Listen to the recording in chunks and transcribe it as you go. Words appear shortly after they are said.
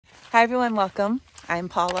Hi everyone, welcome. I'm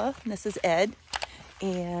Paula, and this is Ed,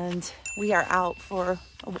 and we are out for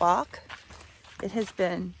a walk. It has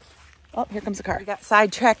been, oh, here comes the car. We got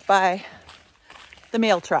sidetracked by the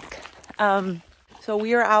mail truck. So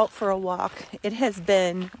we are out for a walk. It has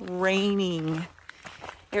been raining.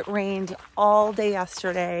 It rained all day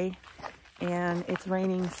yesterday, and it's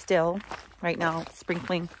raining still. Right now, it's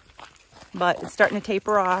sprinkling, but it's starting to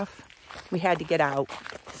taper off. We had to get out.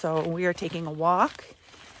 So we are taking a walk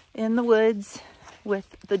in the woods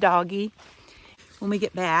with the doggy. When we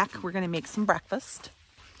get back, we're going to make some breakfast.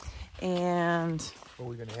 And what are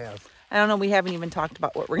we going to have? I don't know. We haven't even talked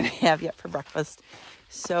about what we're going to have yet for breakfast.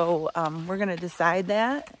 So we're going to decide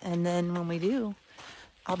that. And then when we do,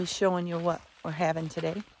 I'll be showing you what we're having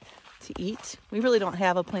today to eat. We really don't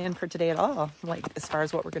have a plan for today at all, like as far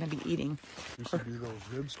as what we're going to be eating. We should do those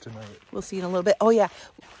ribs tonight. We'll see in a little bit. Oh yeah,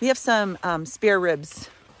 we have some spare ribs,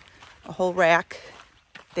 a whole rack.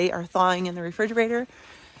 They are thawing in the refrigerator,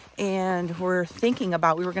 and we're thinking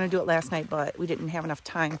about, we were going to do it last night, but we didn't have enough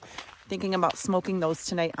time. Thinking about smoking those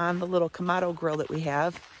tonight on the little Kamado grill that we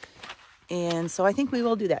have. And so I think we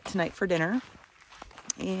will do that tonight for dinner.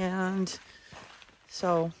 And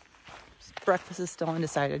so breakfast is still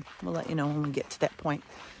undecided. We'll let you know when we get to that point.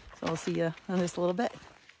 So we'll see you in just a little bit.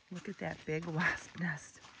 Look at that big wasp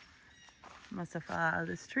nest. Must have fallen out of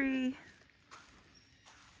this tree.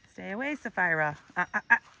 Stay away, Sapphira.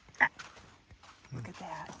 Look at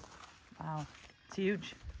that. Wow, it's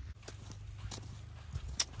huge.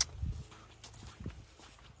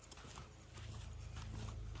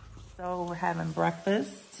 So we're having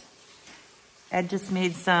breakfast. Ed just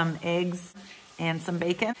made some eggs and some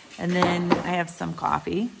bacon. And then I have some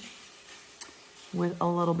coffee with a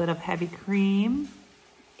little bit of heavy cream.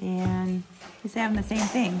 And he's having the same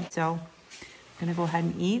thing. So I'm gonna go ahead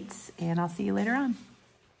and eat, and I'll see you later on.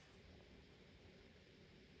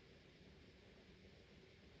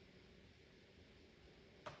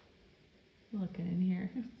 Looking in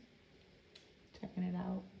here, checking it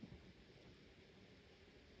out.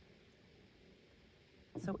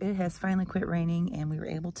 So it has finally quit raining, and we were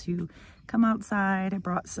able to come outside. I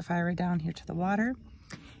brought Sapphira down here to the water,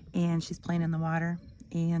 and she's playing in the water.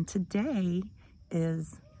 And today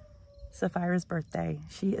is Sapphira's birthday.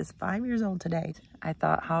 She is 5 years old today. I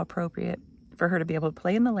thought how appropriate for her to be able to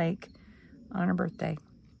play in the lake on her birthday.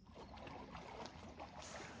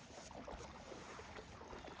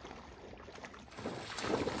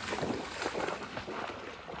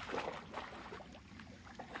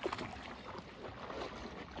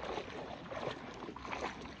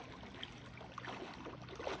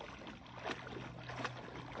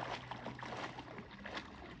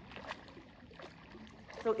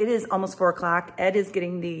 So it is almost 4 o'clock. Ed is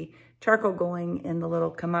getting the charcoal going in the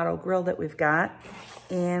little Kamado grill that we've got.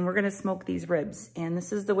 And we're gonna smoke these ribs. And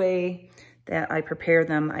this is the way that I prepare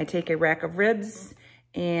them. I take a rack of ribs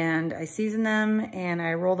and I season them and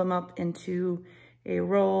I roll them up into a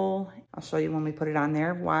roll. I'll show you when we put it on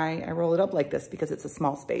there why I roll it up like this, because it's a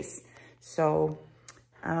small space. So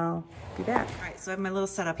I'll be back. All right, so I have my little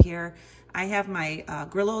setup here. I have my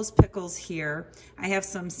Grillo's Pickles here. I have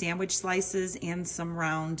some sandwich slices and some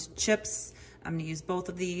round chips. I'm gonna use both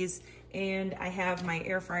of these. And I have my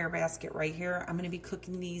air fryer basket right here. I'm gonna be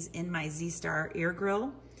cooking these in my Z-Star air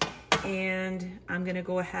grill. And I'm gonna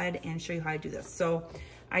go ahead and show you how I do this. So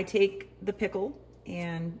I take the pickle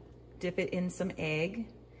and dip it in some egg.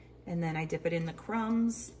 And then I dip it in the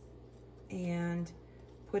crumbs and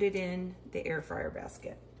put it in the air fryer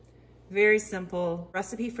basket. Very simple.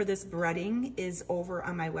 Recipe for this breading is over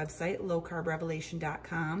on my website,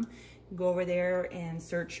 lowcarbrevelation.com. Go over there and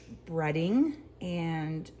search breading,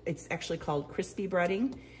 and it's actually called crispy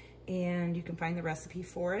breading, and you can find the recipe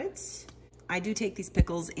for it. I do take these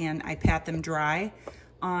pickles and I pat them dry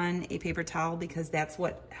on a paper towel because that's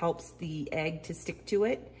what helps the egg to stick to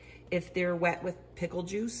it. If they're wet with pickle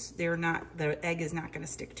juice, the egg is not gonna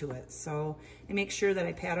stick to it. So I make sure that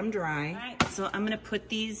I pat them dry. All right, so I'm gonna put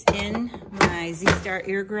these in my Z-Star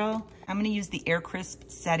air grill. I'm gonna use the air crisp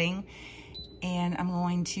setting, and I'm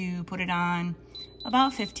going to put it on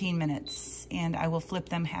about 15 minutes, and I will flip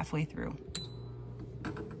them halfway through.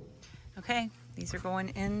 Okay, these are going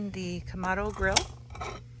in the Kamado grill.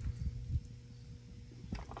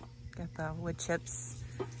 Got the wood chips.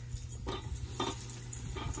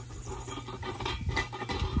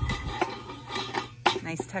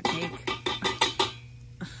 Nice technique.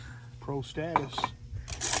 Pro status.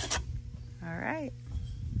 All right.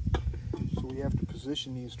 So we have to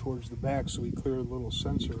position these towards the back so we clear a little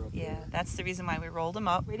sensor up there. Yeah, that's the reason why we rolled them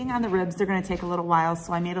up. Waiting on the ribs, they're gonna take a little while,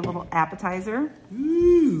 so I made a little appetizer.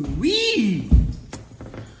 Ooh wee!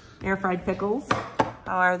 Air fried pickles.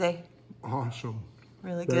 How are they? Awesome.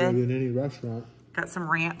 Really Better good. than any restaurant. Got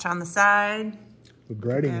some ranch on the side. The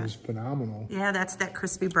breading is phenomenal. Yeah, that's that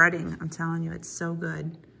crispy breading. I'm telling you, it's so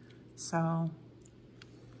good. So.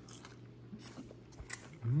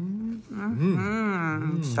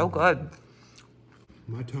 So good.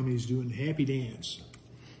 My tummy's doing the happy dance.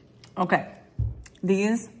 Okay.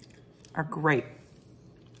 These are great.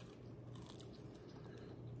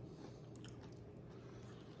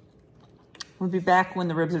 We'll be back when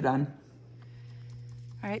the ribs are done.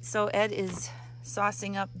 All right, so Ed is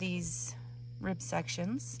saucing up these rib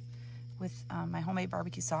sections with my homemade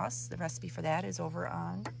barbecue sauce. The recipe for that is over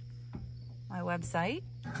on my website.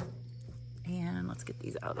 And let's get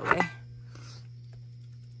these out of the way.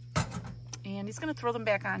 And he's gonna throw them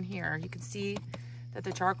back on here. You can see that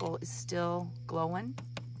the charcoal is still glowing.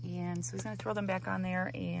 And so he's gonna throw them back on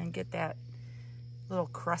there and get that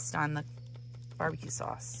little crust on the barbecue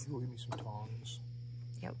sauce. You'll give me some tongs.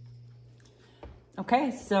 Yep.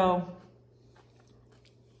 Okay, so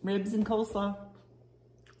ribs and coleslaw.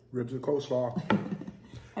 Ribs and coleslaw.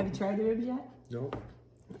 Have you tried the ribs yet? Nope.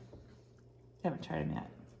 Haven't tried them yet.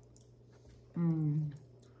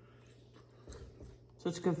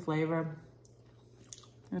 Such good flavor.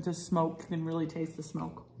 It's a smoke. You can really taste the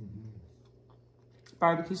smoke.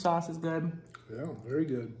 Barbecue sauce is good. Yeah, very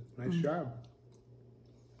good. Nice job.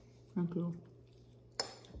 Thank you.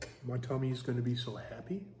 My tummy's going to be so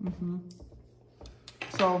happy.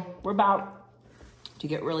 So we're about to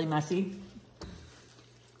get really messy.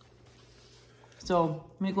 So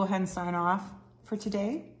let me go ahead and sign off for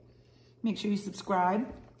today. Make sure you subscribe.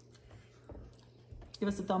 Give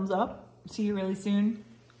us a thumbs up. See you really soon.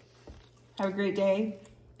 Have a great day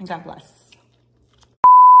and God bless.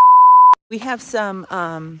 We have some,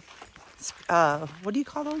 what do you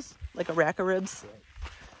call those? Like a rack of ribs?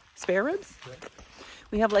 Spare ribs?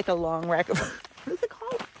 We have like a long rack of, what is it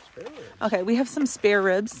called? Spare ribs. Okay, we have some spare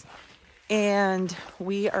ribs and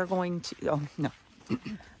we are going to, oh no. All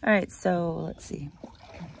right, so let's see.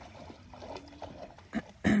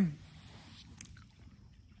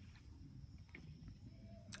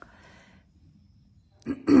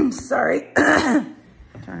 Sorry. Turn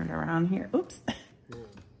it around here. Oops.